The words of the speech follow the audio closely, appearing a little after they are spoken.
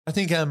I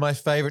think my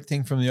favourite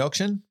thing from the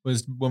auction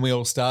was when we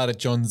all started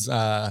John's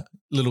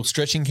little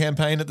stretching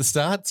campaign at the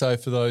start. So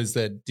for those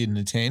that didn't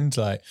attend,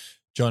 like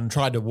John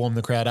tried to warm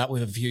the crowd up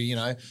with a few,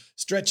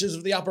 stretches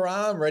of the upper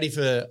arm ready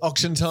for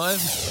auction time.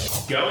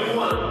 Going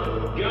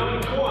once,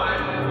 going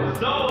twice,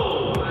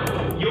 sold.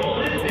 You're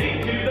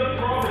listening to the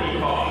Property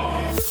Pod.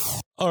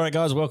 All right,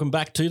 guys, welcome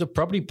back to the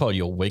Property Pod,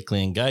 your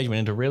weekly engagement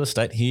into real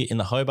estate here in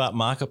the Hobart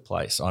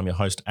Marketplace. I'm your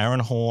host, Aaron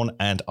Horn,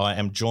 and I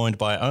am joined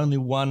by only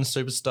one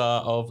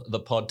superstar of the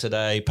pod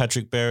today,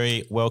 Patrick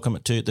Berry. Welcome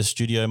to the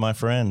studio, my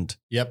friend.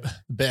 Yep,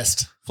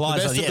 best.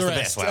 Flies, the best yes, of the the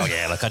rest. best. Well,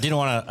 yeah. Look, I didn't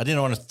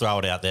want to throw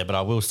it out there, but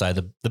I will say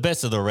the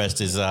best of the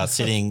rest is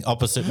sitting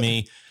opposite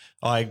me.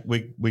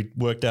 We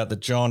worked out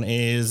that John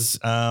is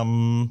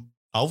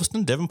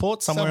Ulverston,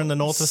 Devonport, somewhere in the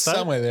north of the state.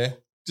 Somewhere there.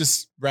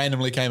 Just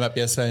randomly came up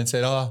yesterday and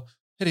said,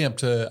 heading up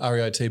to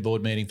REIT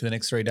board meeting for the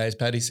next 3 days,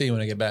 Paddy. See you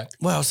when I get back.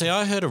 Well, see,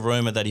 I heard a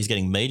rumour that he's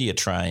getting media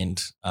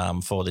trained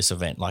for this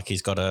event. Like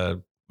he's got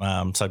so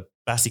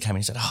Basti came in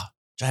and said,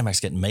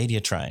 J-Mac's getting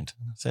media trained.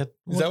 I said,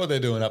 Is that what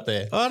they're doing up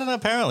there? I don't know,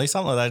 apparently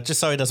something like that,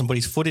 just so he doesn't put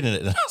his foot in it.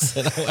 And I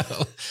said,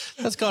 well,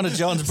 that's kind of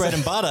John's bread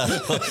and butter.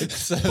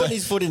 Putting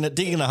his foot in it,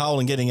 digging a hole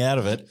and getting out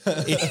of it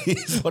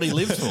is what he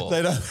lives for.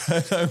 They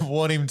don't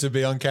want him to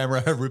be on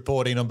camera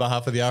reporting on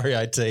behalf of the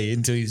REIT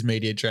until he's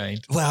media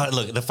trained. Well,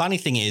 look, the funny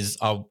thing is,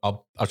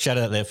 I'll shout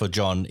out there for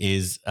John,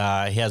 is he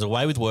has a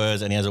way with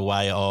words and he has a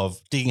way of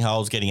digging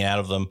holes, getting out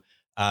of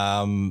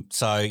them.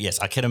 So, yes,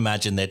 I can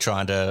imagine they're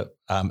trying to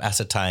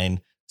ascertain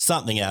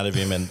something out of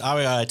him, and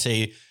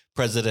REIT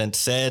president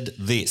said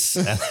this.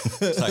 And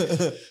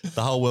so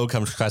the whole world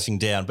comes crashing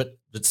down. But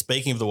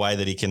speaking of the way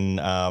that he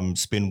can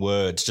spin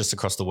words, just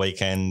across the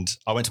weekend,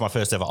 I went to my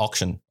first ever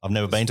auction. I've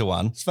never been to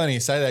one. It's funny you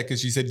say that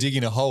because you said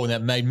digging a hole and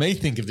that made me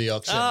think of the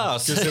auction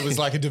because it was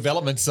like a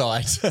development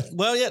site.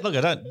 Well, yeah, look,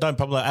 I don't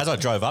probably, as I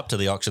drove up to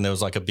the auction, there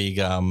was like a big,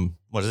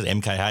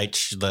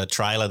 MKH, the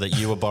trailer that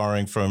you were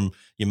borrowing from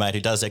your mate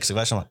who does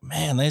excavation. I'm like,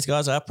 man, these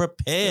guys are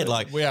prepared.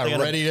 Like we are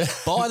ready to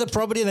buy the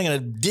property. They're going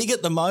to dig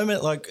at the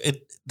moment. Like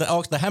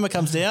the hammer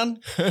comes down,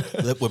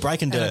 we're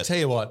breaking dirt. And I tell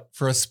you what,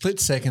 for a split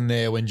second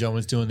there when John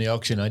was doing the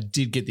auction, I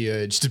did get the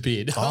urge to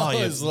bid.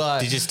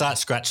 Did you start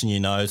scratching your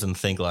nose and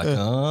think like,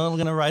 I'm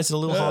going to raise it a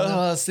little higher?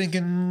 I was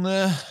thinking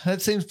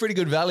that seems pretty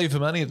good value for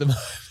money at the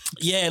moment.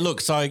 Yeah,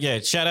 look, so yeah,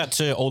 shout out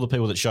to all the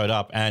people that showed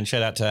up and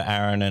shout out to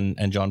Aaron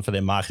and John for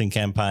their marketing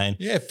campaigin.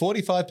 Yeah,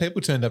 45 people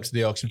turned up to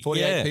the auction,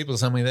 48 people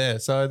somewhere there.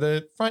 So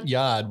the front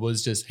yard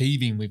was just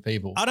heaving with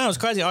people. I know, it was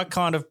crazy. I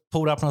kind of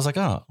pulled up and I was like,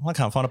 I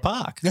can't find a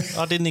park.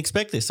 I didn't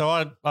expect this. So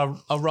I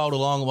rolled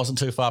along. It wasn't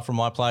too far from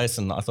my place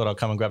and I thought I'd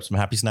come and grab some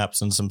happy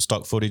snaps and some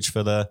stock footage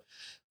for the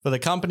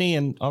company,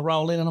 and I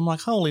roll in and I'm like,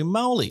 holy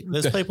moly,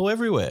 there's people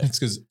everywhere. It's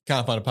because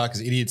can't find a park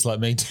because idiots like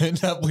me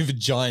turned up with a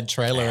giant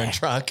trailer and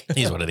truck.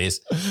 Here's what it is.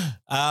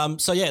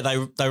 So yeah,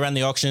 they ran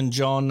the auction.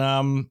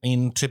 John,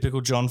 in typical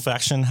John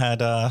fashion,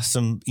 had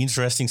some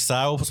interesting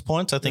sales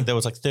points. I think there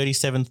was like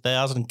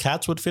 37,000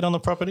 cats would fit on the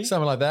property.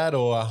 Something like that,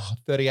 or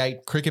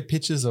 38 cricket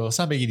pitches or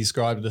something he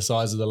described the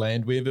size of the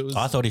land with. It was.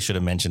 I thought he should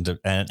have mentioned it,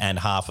 and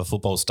half a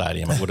football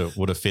stadium. It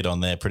would have fit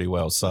on there pretty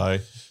well. So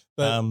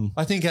But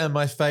I think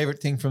my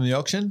favourite thing from the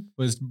auction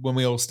was when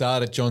we all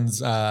started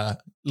John's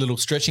little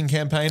stretching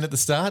campaign at the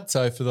start.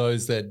 So for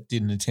those that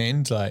didn't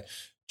attend, like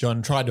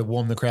John tried to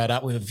warm the crowd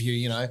up with a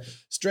few,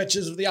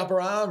 stretches of the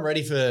upper arm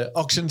ready for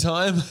auction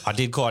time. I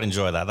did quite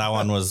enjoy that. That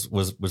one was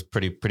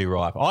pretty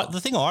ripe.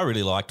 The thing I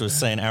really liked was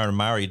seeing Aaron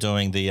Murray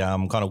doing the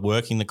kind of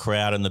working the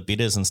crowd and the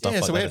bidders and stuff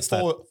like that. Yeah, so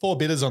we had four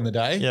bidders on the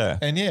day. Yeah.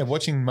 And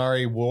watching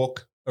Murray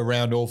walk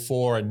around all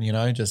four and,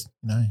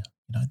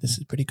 this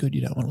is pretty good. You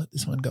don't want to let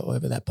this one go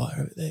over that bar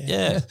over there.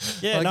 Yeah.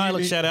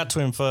 Yeah. Shout out to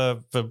him for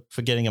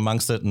getting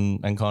amongst it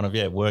and kind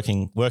of,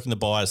 working the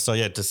buyers.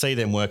 So, to see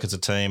them work as a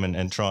team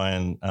and try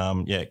and,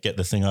 get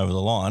the thing over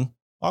the line,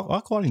 I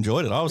quite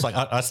enjoyed it. I was like,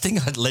 I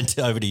think I leant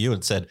over to you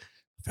and said,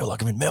 I feel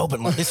like I'm in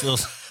Melbourne. Like this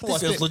feels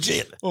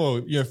legit. Oh,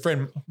 your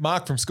friend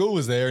Mark from school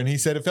was there and he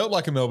said it felt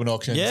like a Melbourne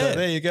auction. Yeah. So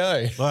there you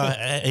go.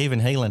 Well, even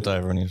he leant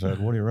over and he said,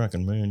 what do you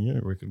reckon? Me and you,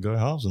 we could go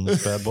halves in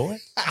this bad boy.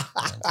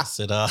 I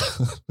said,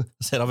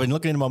 I've been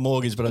looking into my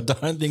mortgage, but I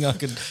don't think I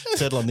could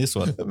settle on this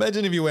one.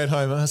 Imagine if you went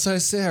home. So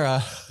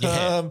Sarah,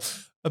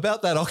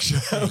 about that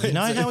auction. You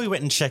know how we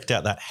went and checked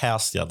out that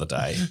house the other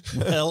day?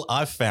 Well,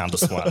 I found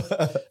us one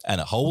and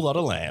a whole lot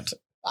of land.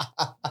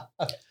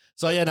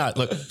 So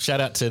look, shout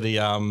out to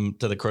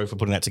the crew for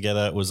putting that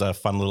together. It was a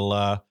fun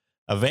little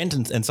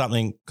event and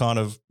something kind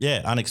of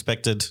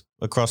unexpected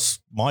across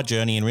my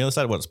journey in real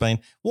estate. What it's been.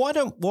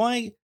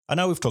 Why I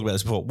know we've talked about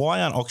this before.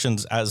 Why aren't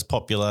auctions as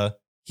popular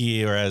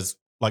here as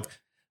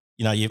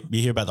you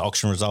hear about the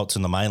auction results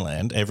in the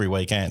mainland every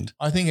weekend?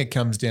 I think it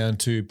comes down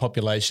to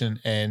population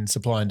and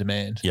supply and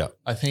demand. Yeah.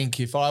 I think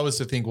if I was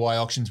to think why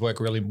auctions work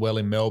really well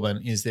in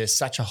Melbourne is there's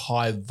such a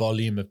high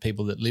volume of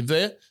people that live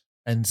there.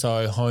 And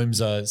so homes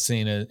are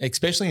seen,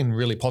 especially in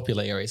really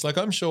popular areas. Like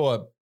I'm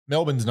sure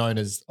Melbourne's known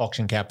as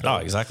auction capital. Oh,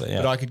 exactly.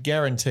 Yeah. But I could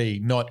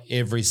guarantee not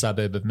every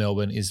suburb of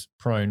Melbourne is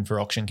prone for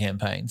auction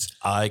campaigns.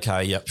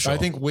 Okay. Yep. Sure. I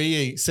think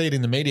we see it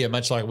in the media,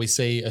 much like we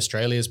see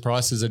Australia's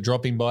prices are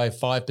dropping by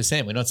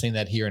 5%. We're not seeing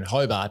that here in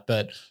Hobart,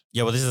 but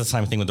yeah. Well, this is the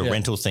same thing with the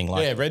rental thing.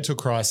 Like, rental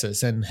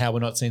crisis and how we're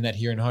not seeing that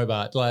here in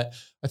Hobart. Like,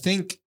 I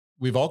think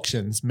with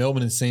auctions,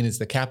 Melbourne is seen as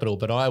the capital,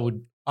 but I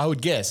would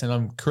guess, and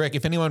I'm correct,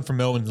 if anyone from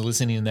Melbourne is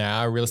listening and they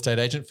are a real estate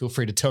agent, feel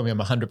free to tell me I'm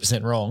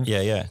 100% wrong.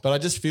 Yeah, yeah. But I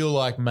just feel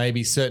like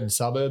maybe certain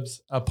suburbs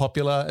are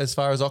popular as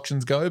far as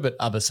auctions go, but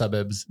other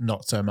suburbs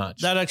not so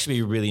much. That'd actually be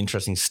a really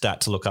interesting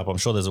stat to look up. I'm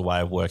sure there's a way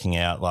of working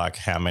out like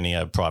how many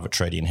are private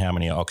treaty and how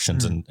many are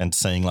auctions and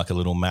seeing like a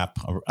little map.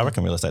 I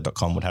reckon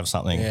realestate.com would have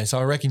something. Yeah, so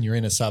I reckon your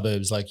inner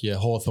suburbs like your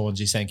Hawthorns,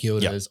 your St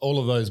Kildas, all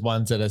of those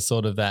ones that are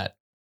sort of that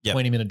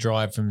 20-minute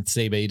drive from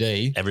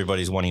CBD.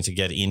 Everybody's wanting to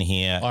get in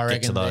here, I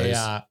reckon get to those. They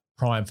are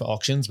prime for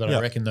auctions, but I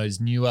reckon those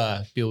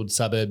newer build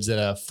suburbs that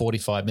are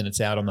 45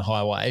 minutes out on the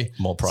highway.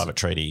 More private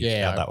treaty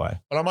out that way.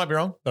 But I might be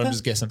wrong, but I'm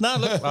just guessing. No,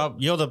 look,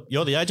 you're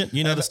the agent.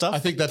 You know the stuff. I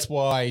think that's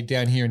why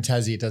down here in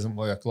Tassie it doesn't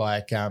work.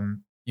 Like,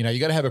 you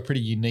got to have a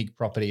pretty unique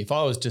property. If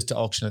I was just to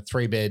auction a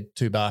 3-bed,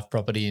 2-bath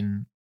property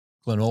in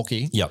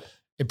Glenorchy,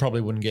 it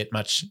probably wouldn't get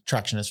much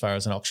traction as far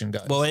as an auction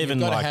goes. Well, even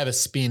you've got like, to have a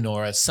spin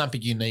or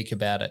something unique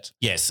about it.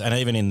 Yes, and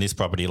even in this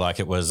property, like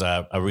it was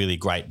a really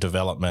great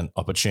development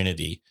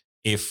opportunity.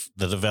 If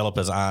the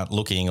developers aren't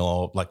looking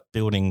or like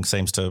building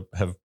seems to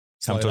have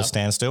come to a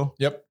standstill.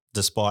 Yep.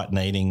 Despite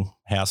needing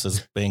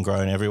houses being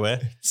grown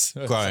everywhere.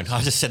 Grown.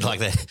 I just said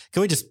like that.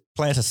 Can we just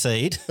plant a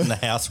seed and the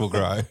house will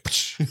grow?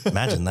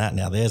 Imagine that.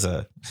 Now there's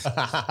a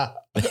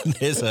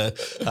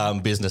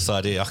business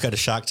idea. I'll go to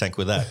Shark Tank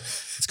with that.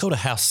 It's called a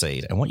house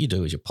seed. And what you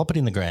do is you pop it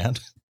in the ground.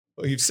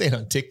 Well, you've seen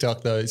on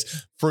TikTok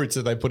those fruits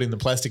that they put in the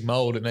plastic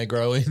mold and they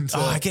grow into. Oh,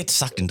 I get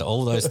sucked into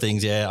all those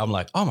things. Yeah. I'm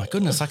like, oh my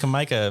goodness, I can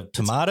make a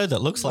tomato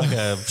that looks like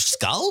a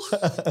skull.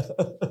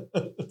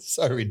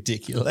 So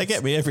ridiculous. They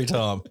get me every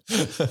time.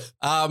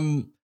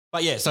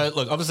 But yeah, so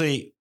look,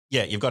 obviously,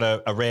 you've got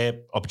a rare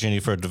opportunity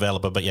for a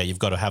developer, but you've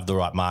got to have the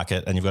right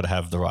market and you've got to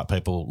have the right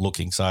people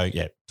looking. So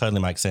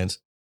totally makes sense.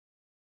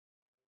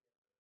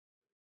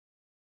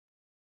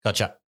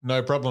 Gotcha.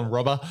 No problem,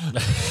 Robber.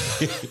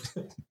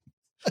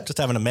 Just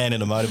having a man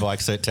in a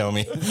motorbike suit tell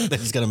me that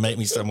he's going to meet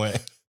me somewhere.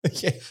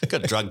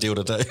 Got a drug deal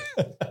to do.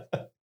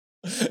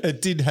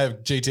 It did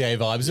have GTA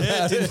vibes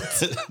about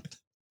it.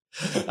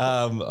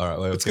 All right.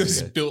 Well, it's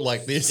because it's built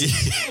like this.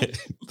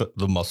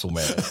 the muscle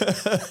man.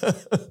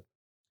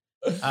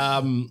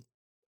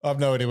 I've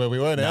no idea where we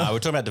were now. No, we're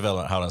talking about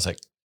development. Hold on a sec.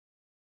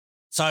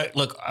 So,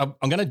 look,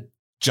 I'm going to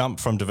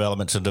jump from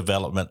development to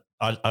development.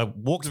 I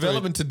walked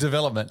development to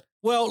development.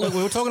 Well, look,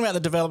 we were talking about the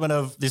development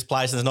of this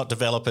place and there's not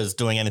developers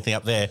doing anything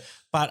up there.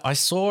 But I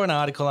saw an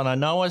article and I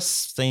know I've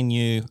seen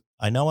you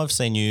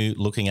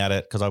looking at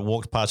it because I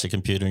walked past your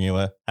computer and you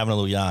were having a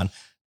little yarn.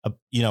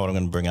 You know what I'm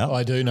going to bring up?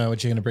 I do know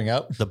what you're going to bring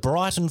up. The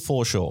Brighton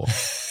Foreshore.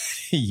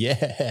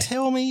 Yeah.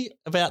 Tell me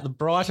about the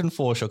Brighton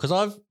Foreshore because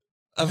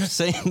I've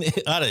seen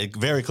it. I had a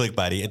very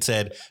clickbaity. It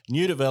said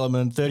new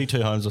development,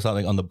 32 homes or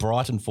something on the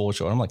Brighton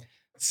Foreshore. And I'm like,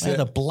 where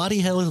the bloody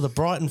hell is the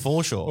Brighton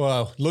Foreshore?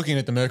 Well, looking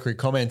at the Mercury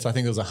comments, I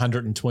think there was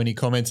 120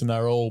 comments and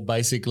they're all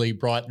basically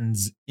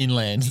Brighton's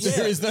inland. Yeah.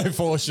 There is no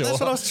foreshore. That's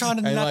what I was trying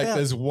to nut out.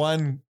 There's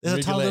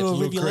a tiny little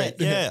rivulet.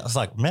 Yeah. I was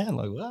like, man,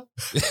 like what?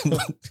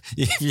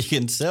 If you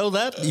can sell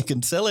that, you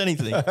can sell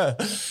anything.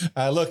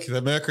 Look,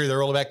 the Mercury,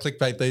 they're all about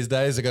clickbait these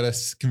days. They've got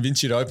to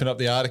convince you to open up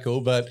the article,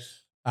 but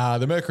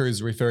the Mercury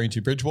is referring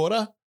to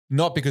Bridgewater.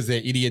 Not because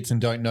they're idiots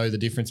and don't know the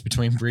difference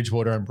between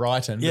Bridgewater and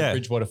Brighton. But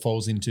Bridgewater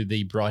falls into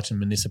the Brighton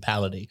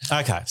municipality.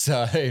 Okay.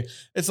 So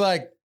it's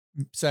like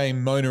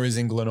saying Mona is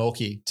in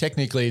Glenorchy.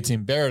 Technically it's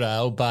in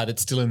Berridale, but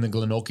it's still in the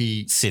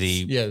Glenorchy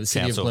city. Yeah, the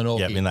city council. of Glenorchy.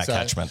 Yep, in that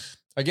catchment.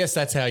 I guess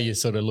that's how you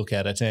sort of look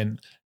at it. And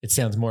it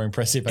sounds more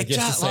impressive, I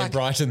guess, to say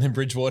Brighton than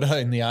Bridgewater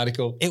in the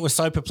article. It was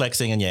so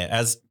perplexing. And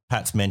as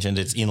Pat's mentioned,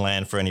 it's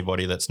inland for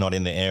anybody that's not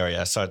in the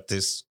area. So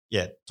this,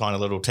 tiny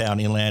little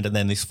town inland and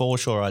then this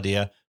foreshore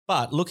idea.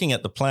 But looking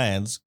at the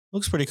plans,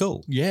 looks pretty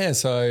cool. Yeah,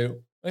 so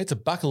it's a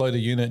buckload of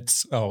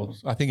units. Oh,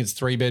 I think it's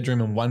 3-bedroom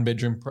and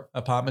 1-bedroom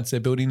apartments they're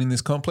building in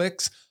this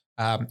complex,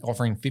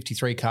 offering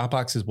 53 car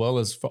parks as well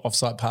as for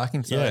off-site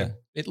parking. So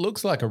it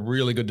looks like a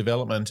really good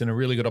development and a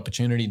really good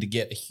opportunity to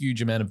get a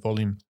huge amount of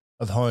volume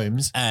of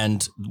homes.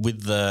 And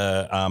with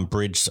the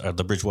bridge,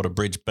 the Bridgewater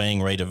Bridge being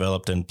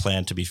redeveloped and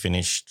planned to be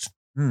finished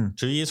 2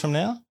 years from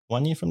now,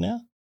 1 year from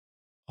now?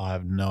 I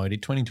have no idea.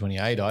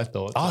 2028, I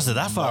thought. Oh, is it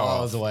that far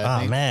off? Away, I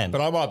think. Man. But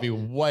I might be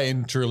way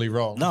and truly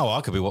wrong. No, I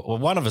could be. Well,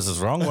 one of us is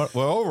wrong.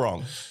 We're all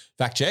wrong.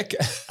 Fact check.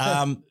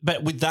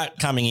 But with that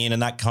coming in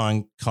and that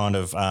kind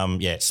of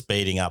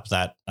speeding up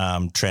that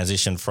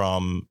transition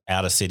from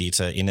outer city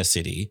to inner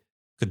city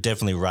could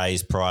definitely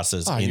raise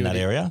prices in that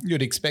area.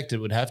 You'd expect it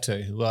would have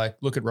to. Like,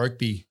 look at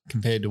Rokeby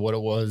compared to what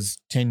it was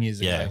 10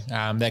 years ago.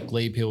 That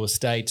Glebe Hill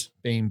estate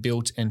being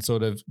built and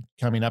sort of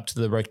coming up to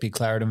the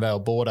Rokeby-Clarendon Vale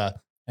border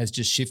has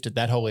just shifted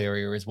that whole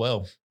area as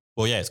well.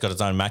 Well, it's got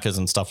its own Maccas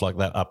and stuff like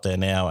that up there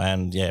now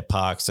and,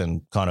 parks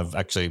and kind of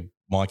actually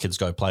my kids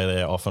go play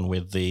there often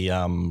with the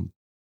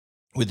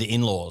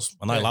in-laws,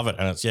 and they love it.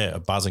 And it's, a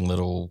buzzing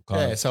little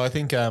kind of. So I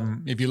think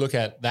if you look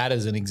at that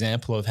as an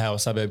example of how a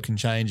suburb can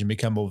change and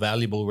become more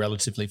valuable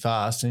relatively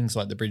fast, things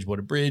like the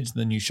Bridgewater Bridge,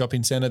 the new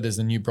shopping centre, there's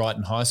the new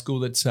Brighton High School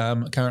that's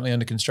currently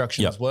under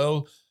construction as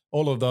well.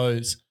 All of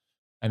those,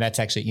 and that's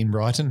actually in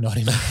Brighton, not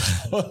in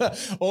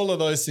all of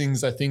those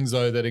things are things,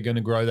 though, that are going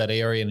to grow that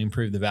area and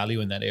improve the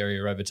value in that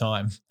area over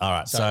time. All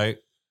right, so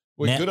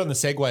we're good on the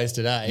segues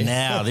today.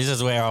 Now, this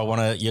is where I want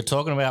to – you're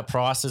talking about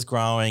prices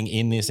growing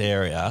in this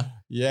area.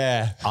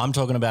 Yeah. I'm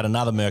talking about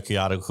another Mercury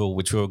article,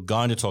 which we were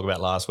going to talk about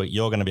last week.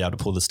 You're going to be able to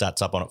pull the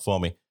stats up on it for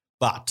me.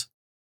 But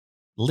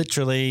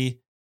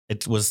literally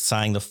it was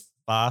saying the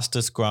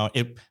fastest growing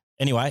 –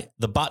 anyway,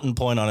 the button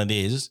point on it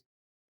is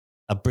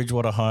a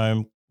Bridgewater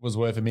home was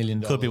worth $1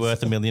 million. Could be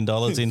worth $1 million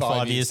in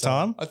 5 years'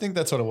 time. I think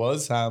that's what it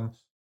was.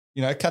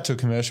 Cut to a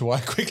commercial while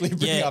I quickly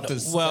bring up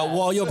this. Well,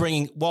 while you're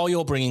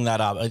bringing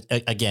that up,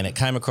 again, it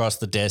came across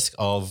the desk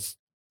of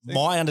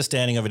my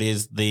understanding of it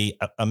is the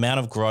amount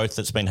of growth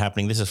that's been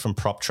happening. This is from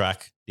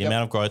PropTrack. The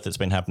amount of growth that's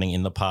been happening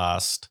in the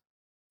past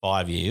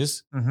 5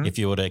 years. Mm-hmm. If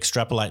you were to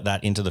extrapolate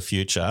that into the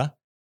future,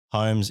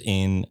 homes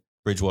in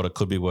Bridgewater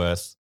could be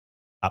worth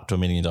up to $1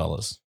 million.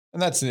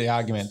 And that's the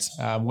argument.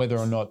 Whether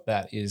or not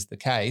that is the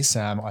case,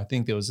 I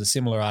think there was a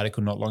similar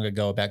article not long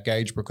ago about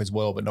Gagebrook as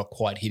well, but not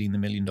quite hitting the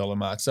 $1 million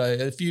mark. So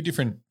a few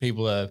different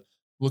people are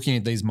looking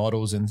at these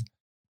models, and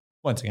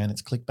once again,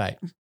 it's clickbait.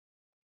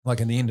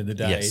 Like at the end of the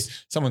day,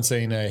 someone's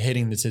seeing a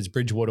heading that says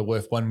Bridgewater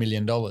worth $1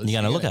 million. You're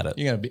going to look at it.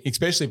 You're going to be,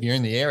 especially if you're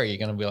in the area, you're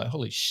going to be like,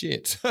 holy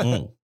shit.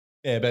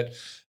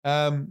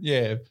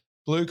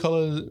 Blue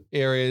collar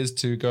areas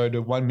to go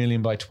to 1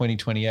 million by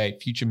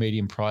 2028. Future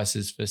median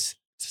prices for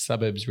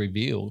suburbs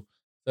revealed.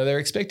 So they're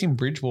expecting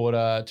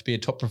Bridgewater to be a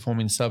top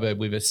performing suburb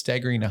with a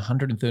staggering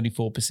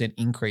 134%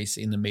 increase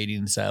in the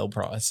median sale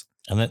price.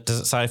 And that does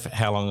it say for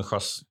how long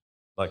across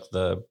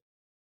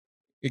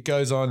It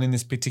goes on in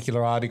this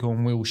particular article,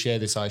 and we will share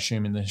this, I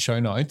assume, in the show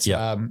notes,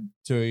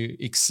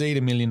 to exceed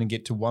 $1 million and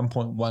get to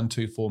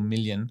 1.124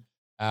 million.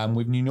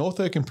 With New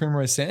Norfolk and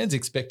Primrose Sands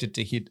expected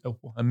to hit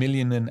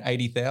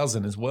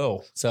 1,080,000 as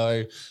well.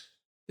 So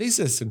these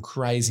are some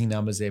crazy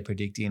numbers they're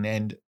predicting.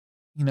 And,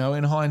 in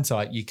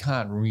hindsight, you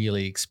can't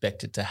really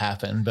expect it to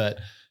happen. But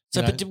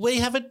did we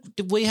have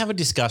a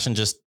discussion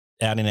just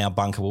out in our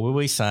bunker? Were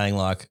we saying,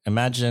 like,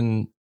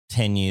 imagine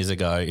 10 years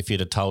ago if you'd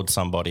have told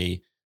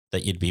somebody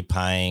that you'd be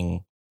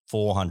paying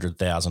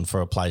 $400,000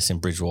 for a place in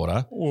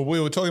Bridgewater? Well, we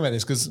were talking about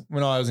this because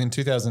when I was in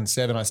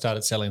 2007, I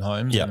started selling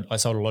homes. And I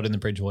sold a lot in the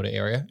Bridgewater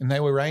area, and they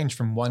were ranged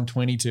from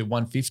 120 to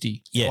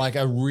 150. Yeah. Like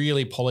a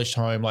really polished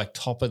home, like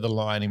top of the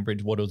line in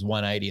Bridgewater was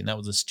 180, and that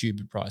was a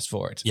stupid price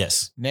for it.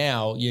 Yes.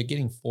 Now you're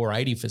getting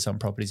 480 for some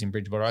properties in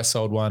Bridgewater. I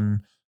sold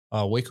one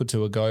a week or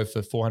two ago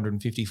for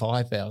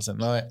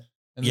 455,000.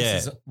 And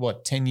this is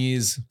 10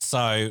 years.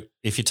 So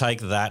if you take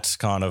that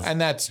kind of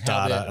that's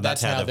data,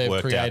 that's how they've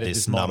worked out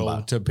this model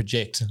number to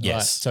project. Yes.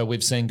 Right? So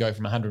we've seen go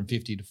from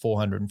 150 to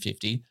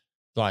 450.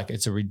 Like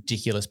it's a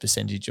ridiculous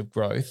percentage of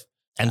growth.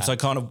 And so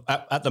kind of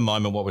at the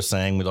moment, what we're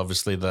seeing with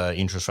obviously the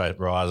interest rate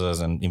rises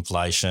and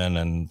inflation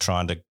and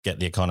trying to get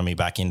the economy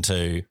back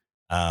into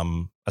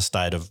a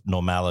state of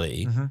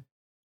normality,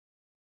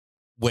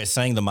 we're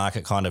seeing the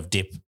market kind of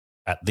dip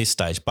at this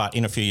stage. But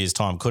in a few years'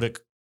 time, could it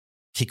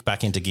kick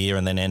back into gear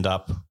and then end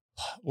up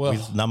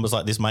with numbers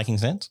like this making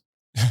sense?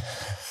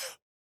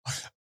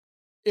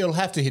 It'll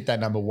have to hit that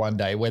number one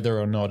day, whether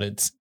or not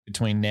it's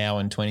between now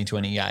and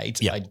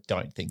 2028. I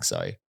don't think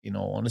so, in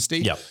all honesty.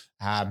 You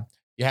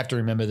have to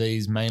remember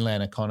these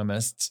mainland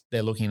economists,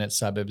 they're looking at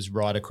suburbs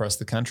right across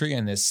the country,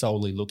 and they're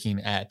solely looking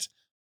at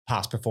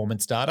past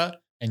performance data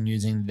and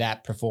using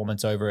that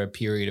performance over a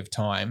period of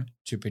time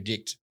to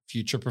predict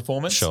future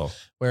performance. Sure.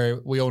 Where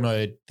we all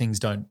know things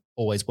don't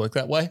always work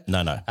that way.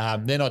 No.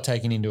 They're not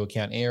taking into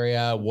account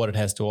area, what it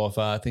has to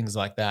offer, things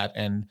like that.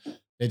 And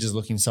they're just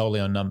looking solely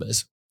on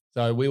numbers.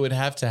 So we would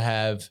have to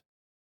have,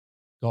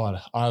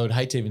 I would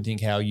hate to even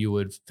think how you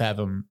would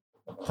fathom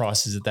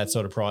prices at that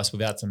sort of price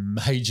without some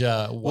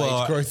major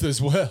wage growth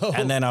as well.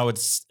 And then I would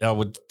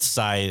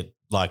say,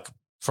 like,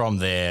 from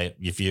there,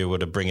 if you were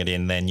to bring it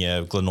in, then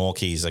your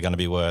Glenorchies are going to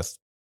be worth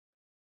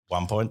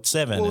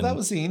 1.7. Well, that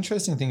was the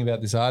interesting thing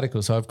about this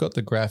article. So I've got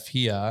the graph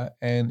here,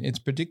 and it's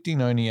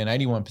predicting only an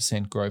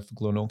 81% growth for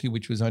Glenorchy,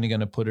 which was only going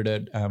to put it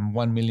at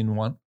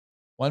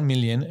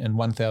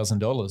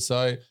 $1,001,001.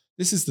 So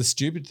this is the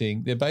stupid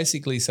thing. They're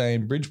basically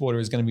saying Bridgewater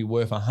is going to be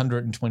worth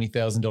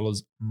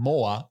 $120,000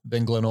 more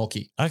than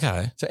Glenorchy.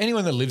 Okay. So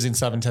anyone that lives in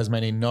southern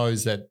Tasmania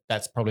knows that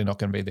that's probably not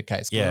going to be the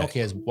case. Glenorchy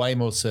has way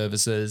more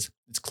services.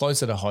 It's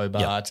closer to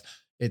Hobart.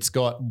 It's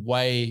got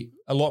a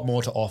lot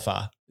more to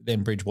offer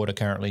than Bridgewater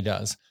currently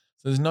does.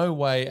 So there's no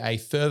way a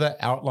further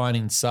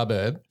outlining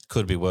suburb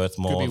could be worth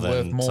more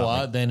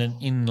than an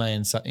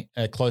inland,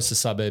 a closer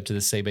suburb to the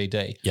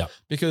CBD. Yeah.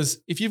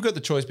 Because if you've got the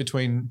choice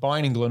between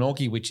buying in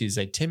Glenorchy, which is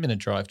a 10-minute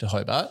drive to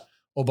Hobart,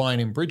 or buying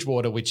in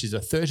Bridgewater, which is a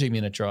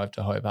 30-minute drive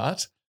to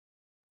Hobart,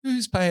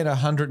 who's paying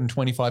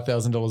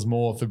 $125,000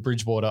 more for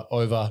Bridgewater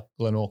over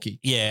Glenorchy?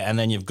 Yeah, and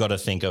then you've got to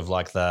think of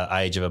like the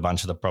age of a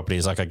bunch of the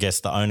properties. Like I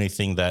guess the only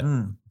thing that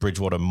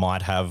Bridgewater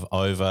might have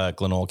over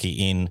Glenorchy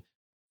in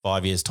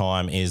 5 years'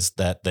 time is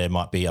that there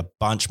might be a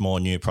bunch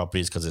more new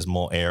properties because there's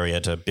more area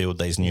to build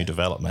these new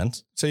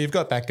developments. So you've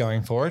got that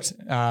going for it.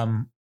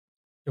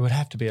 It would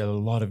have to be a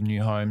lot of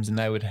new homes, and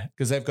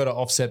because they've got to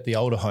offset the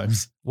older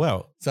homes.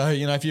 Well, so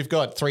if you've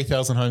got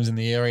 3,000 homes in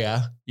the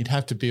area, you'd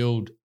have to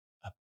build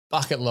a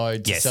bucket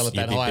load to sell at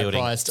that higher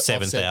price.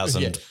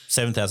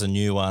 7,000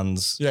 new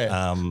ones. In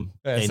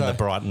the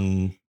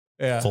Brighton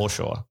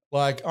Foreshore.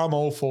 Like I'm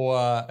all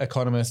for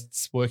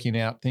economists working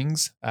out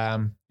things.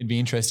 It'd be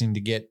interesting to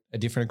get a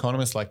different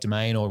economist like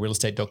Domain or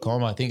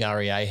realestate.com. I think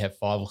REA have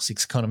 5 or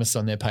 6 economists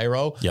on their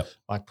payroll. Yep.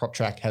 Like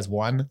PropTrack has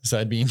 1. So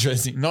it'd be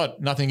interesting.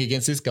 Nothing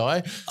against this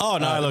guy. Oh,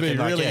 no, look. It'd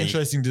be really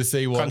interesting to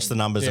see crunch the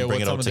numbers and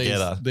bring it all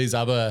together. These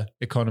other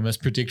economists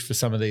predict for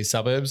some of these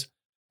suburbs.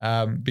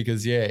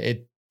 Because,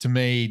 it to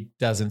me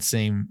doesn't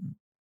seem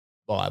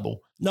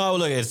viable. No,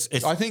 look,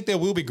 I think there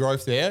will be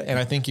growth there, and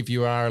I think if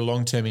you are a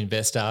long-term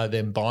investor,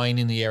 then buying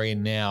in the area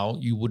now,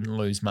 you wouldn't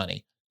lose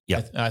money.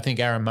 Yeah, I think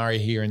Aaron Murray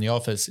here in the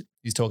office,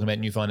 he's talking about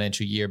new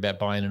financial year about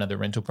buying another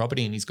rental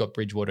property, and he's got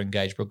Bridgewater and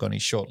Gagebrook on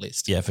his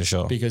shortlist. Yeah, for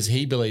sure. Because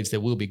he believes there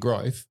will be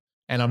growth,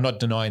 and I'm not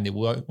denying there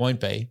won't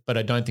be, but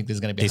I don't think there's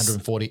going to be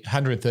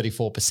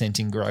 134%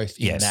 in growth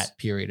in that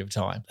period of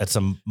time. That's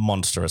a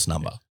monstrous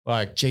number.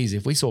 Like, geez,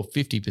 if we saw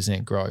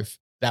 50% growth,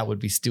 that would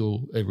be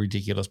still a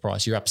ridiculous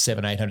price. You're up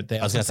 $700,000-800,000.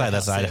 I was going to say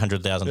that's an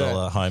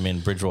 $800,000 home in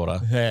Bridgewater.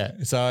 Yeah.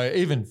 So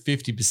even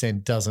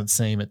 50% doesn't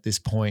seem at this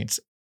point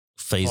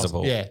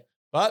feasible. Yeah.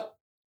 But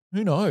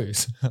who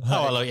knows?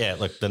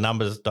 Look, the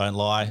numbers don't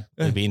lie.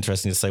 It'd be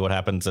interesting to see what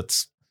happens.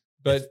 It's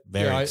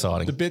very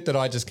exciting. The bit that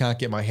I just can't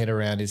get my head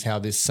around is how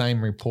this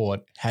same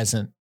report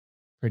hasn't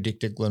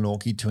predicted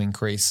Glenorchy to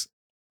increase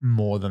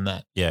more than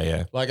that.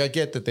 Yeah. Like I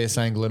get that they're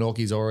saying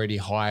Glenorchy's already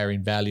higher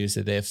in value,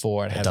 so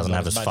therefore it doesn't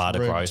have as far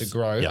to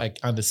grow. Yep. I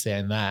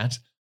understand that,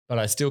 but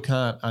I still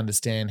can't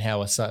understand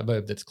how a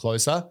suburb that's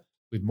closer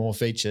with more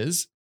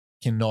features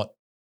cannot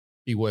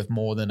be worth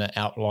more than an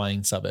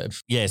outlying suburb.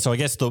 Yeah, so I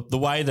guess the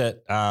way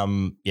that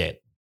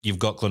you've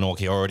got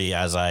Glenorchy already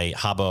as a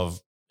hub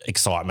of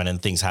excitement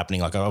and things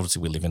happening. Like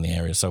obviously we live in the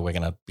area, so we're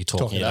going to be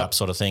talking it up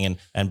sort of thing.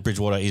 And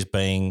Bridgewater is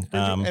being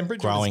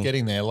growing.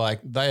 Getting there.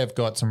 Like they have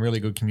got some really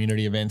good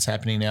community events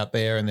happening out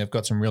there, and they've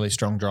got some really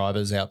strong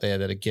drivers out there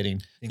that are getting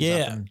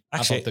things up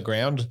off the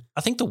ground.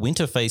 I think the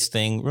Winter Feast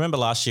thing, remember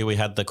last year we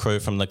had the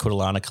crew from the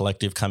Kudalana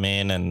Collective come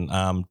in and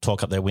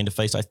talk up their Winter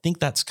Feast. I think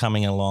that's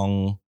coming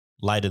along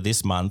later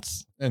this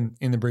month. And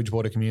in the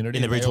Bridgewater community.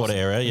 In the Bridgewater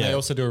area, yeah. They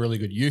also do a really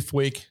good youth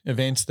week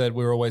event that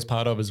we're always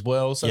part of as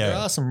well. So there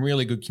are some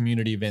really good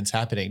community events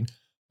happening.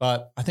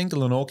 But I think the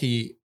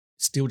Glenorchy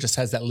still just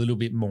has that little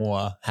bit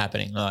more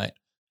happening. Like,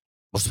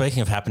 well,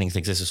 speaking of happening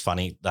things, this is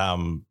funny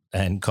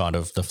and kind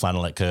of the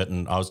flannelette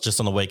curtain. I was just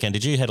on the weekend.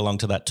 Did you head along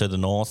to that To the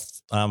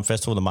North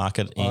festival, the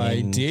market?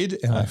 I did,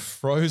 and I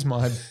froze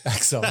my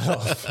backside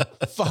off.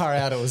 Far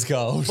out, it was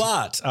cold.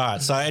 But, all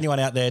right, so anyone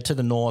out there, To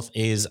the North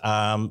is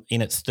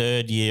in its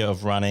 3rd year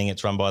of running.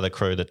 It's run by the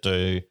crew that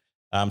do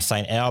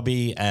St.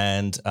 Albie,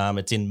 and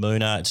it's in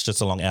Moona. It's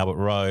just along Albert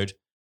Road.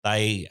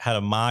 They had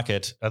a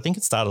market. I think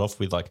it started off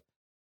with like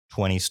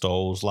 20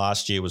 stalls.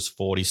 Last year was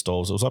 40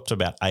 stalls. It was up to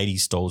about 80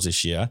 stalls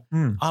this year.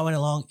 I went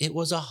along. It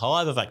was a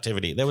hive of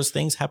activity. There was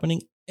things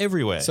happening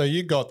everywhere. So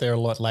you got there a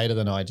lot later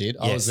than I did.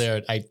 I was there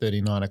at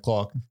 8:30, 9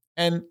 o'clock,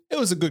 and it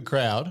was a good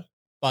crowd,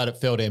 but it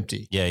felt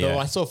empty. So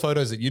I saw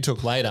photos that you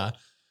took later.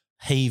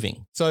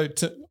 Heaving. So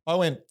I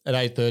went at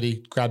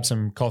 8:30, grabbed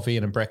some coffee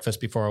and a breakfast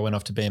before I went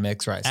off to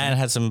BMX racing. And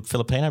had some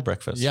Filipino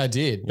breakfast. Yeah, I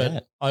did.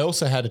 But I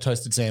also had a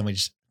toasted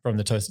sandwich from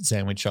the toasted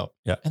sandwich shop.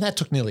 Yeah. And that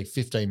took nearly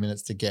 15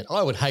 minutes to get.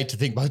 I would hate to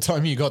think by the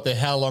time you got there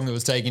how long it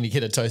was taking to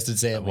get a toasted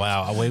sandwich.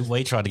 Wow.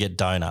 We tried to get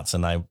donuts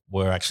and they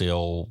were actually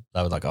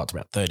they were like, it's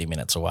about 30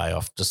 minutes away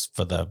off just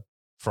for the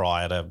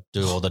fryer to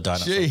do all the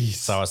donuts. Jeez.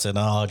 So I said,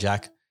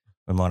 Jack,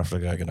 we might have to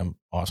go get an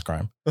ice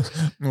cream.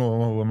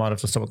 Well, we might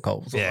have to stop at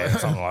Coles. Yeah,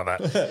 something like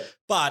that.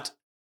 But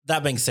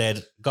that being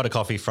said, got a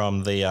coffee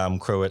from the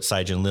crew at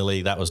Sage and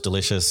Lily. That was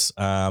delicious.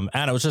 And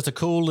it was just a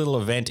cool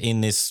little event in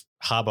this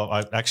hub.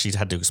 I actually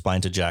had to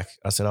explain to Jack.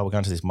 I said, we're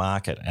going to this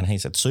market. And he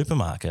said,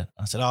 supermarket.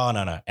 I said,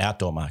 no,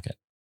 outdoor market.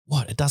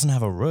 What? It doesn't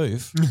have a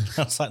roof?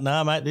 I was like,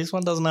 no, mate, this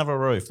one doesn't have a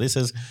roof. This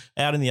is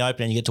out in the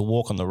open and you get to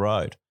walk on the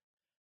road.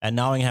 And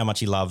knowing how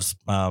much he loves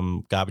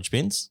garbage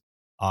bins,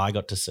 I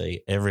got to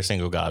see every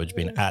single garbage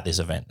bin at this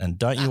event. And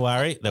don't you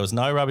worry, there was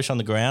no rubbish on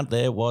the ground.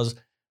 There was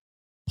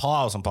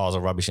piles and piles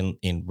of rubbish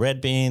in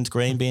red bins,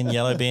 green bin,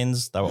 yellow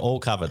bins. They were all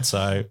covered.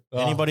 So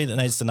anybody that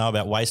needs to know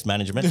about waste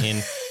management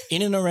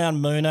in and around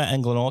Moona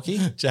and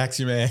Glenorchy, Jack's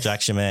your man.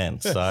 Jack's your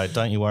man. So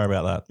don't you worry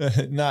about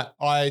that. No,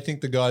 I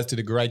think the guys did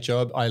a great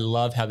job. I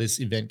love how this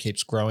event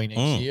keeps growing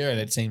each year and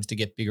it seems to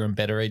get bigger and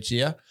better each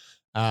year.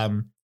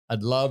 I'd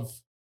love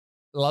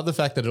the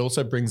fact that it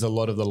also brings a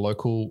lot of the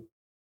local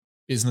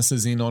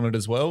businesses in on it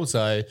as well.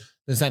 So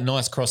there's that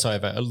nice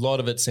crossover. A lot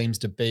of it seems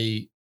to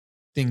be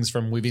things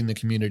from within the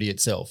community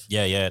itself.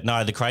 Yeah.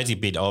 No, the crazy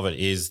bit of it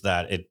is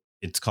that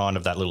it's kind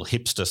of that little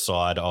hipster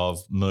side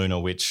of Moona,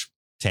 which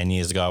 10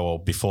 years ago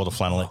or before the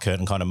flannelette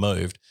curtain kind of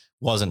moved,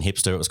 wasn't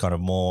hipster. It was kind of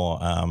more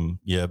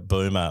your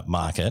boomer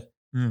market.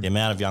 The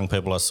amount of young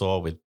people I saw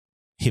with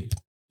hip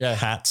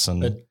hats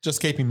and but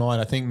just keep in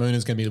mind, I think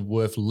Moona's going to be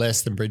worth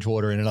less than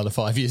Bridgewater in another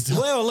 5 years.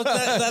 Well, look,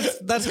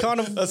 that's kind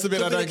of that's the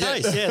bit I don't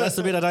get. Yeah, that's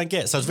the bit I don't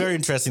get. So it's very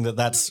interesting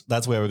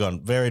that's where we're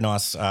going. Very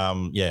nice,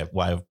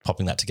 way of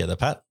popping that together,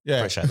 Pat. Yeah,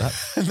 appreciate that.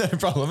 No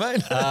problem,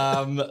 mate.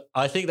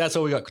 I think that's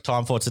all we got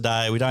time for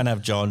today. We don't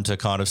have John to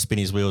kind of spin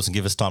his wheels and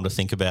give us time to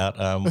think about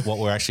what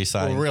we're actually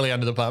saying. We're really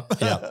under the pump.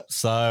 Yeah.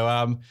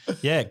 So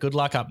good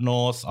luck up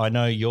north. I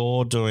know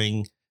you're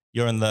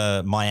in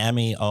the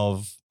Miami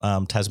of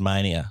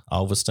Tasmania,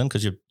 Ulverston,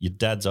 because your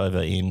dad's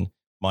over in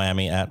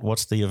Miami at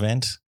what's the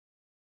event?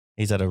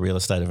 He's at a real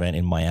estate event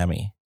in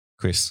Miami.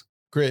 Chris.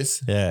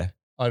 Yeah.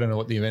 I don't know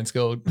what the event's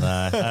called.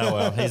 No. Oh,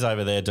 well, he's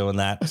over there doing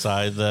that.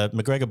 So the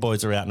McGregor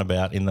boys are out and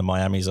about in the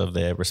Miamis of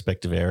their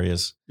respective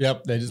areas.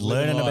 Yep. They're just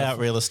learning about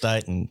real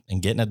estate and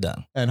getting it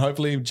done. And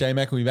hopefully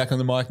J-Mac will be back on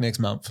the mic next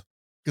month.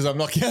 Because I'm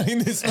not counting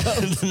this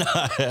month.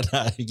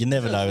 No, you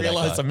never know with that guy. I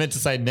realised I meant to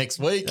say next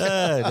week.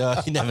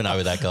 No, you never know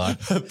with that guy.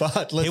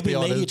 But let's he'll be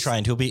honest. media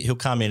trained. He'll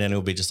come in and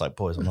he'll be just like,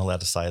 boys, I'm not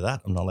allowed to say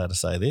that. I'm not allowed to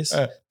say this.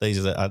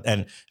 These are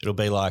and it'll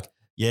be like,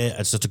 yeah,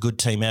 it's just a good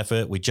team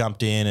effort. We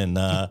jumped in and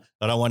I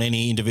don't want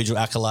any individual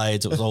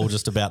accolades. It was all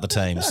just about the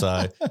team.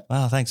 So,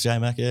 thanks,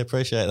 J-Mac. Yeah,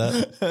 appreciate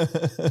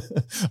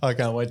that. I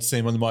can't wait to see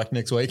him on the mic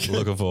next week.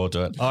 Looking forward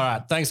to it. All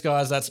right. Thanks,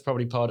 guys. That's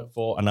Property Pod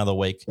for another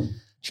week.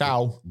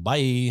 Ciao.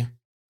 Bye.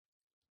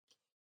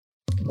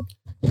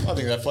 I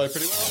think that flowed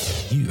pretty well.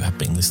 You have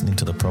been listening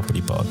to the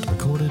Property Pod,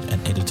 recorded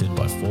and edited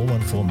by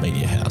 414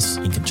 Media House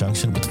in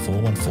conjunction with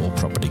 414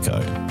 Property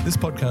Code. This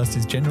podcast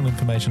is general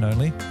information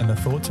only, and the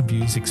thoughts and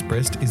views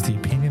expressed is the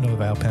opinion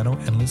of our panel,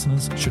 and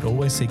listeners should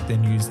always seek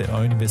then use their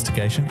own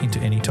investigation into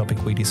any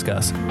topic we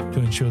discuss to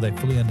ensure they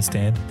fully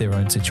understand their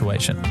own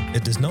situation.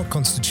 It does not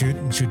constitute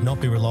and should not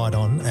be relied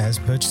on as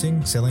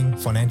purchasing, selling,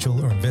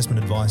 financial or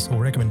investment advice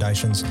or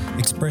recommendations,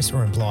 express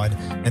or implied,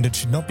 and it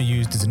should not be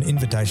used as an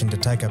invitation to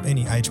take up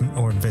any agent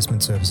or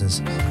investment services.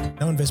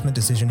 No investment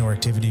decision or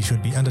activity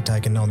should be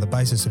undertaken on the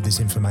basis of this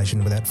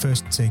information without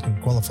first seeking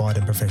qualified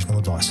and professional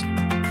advice.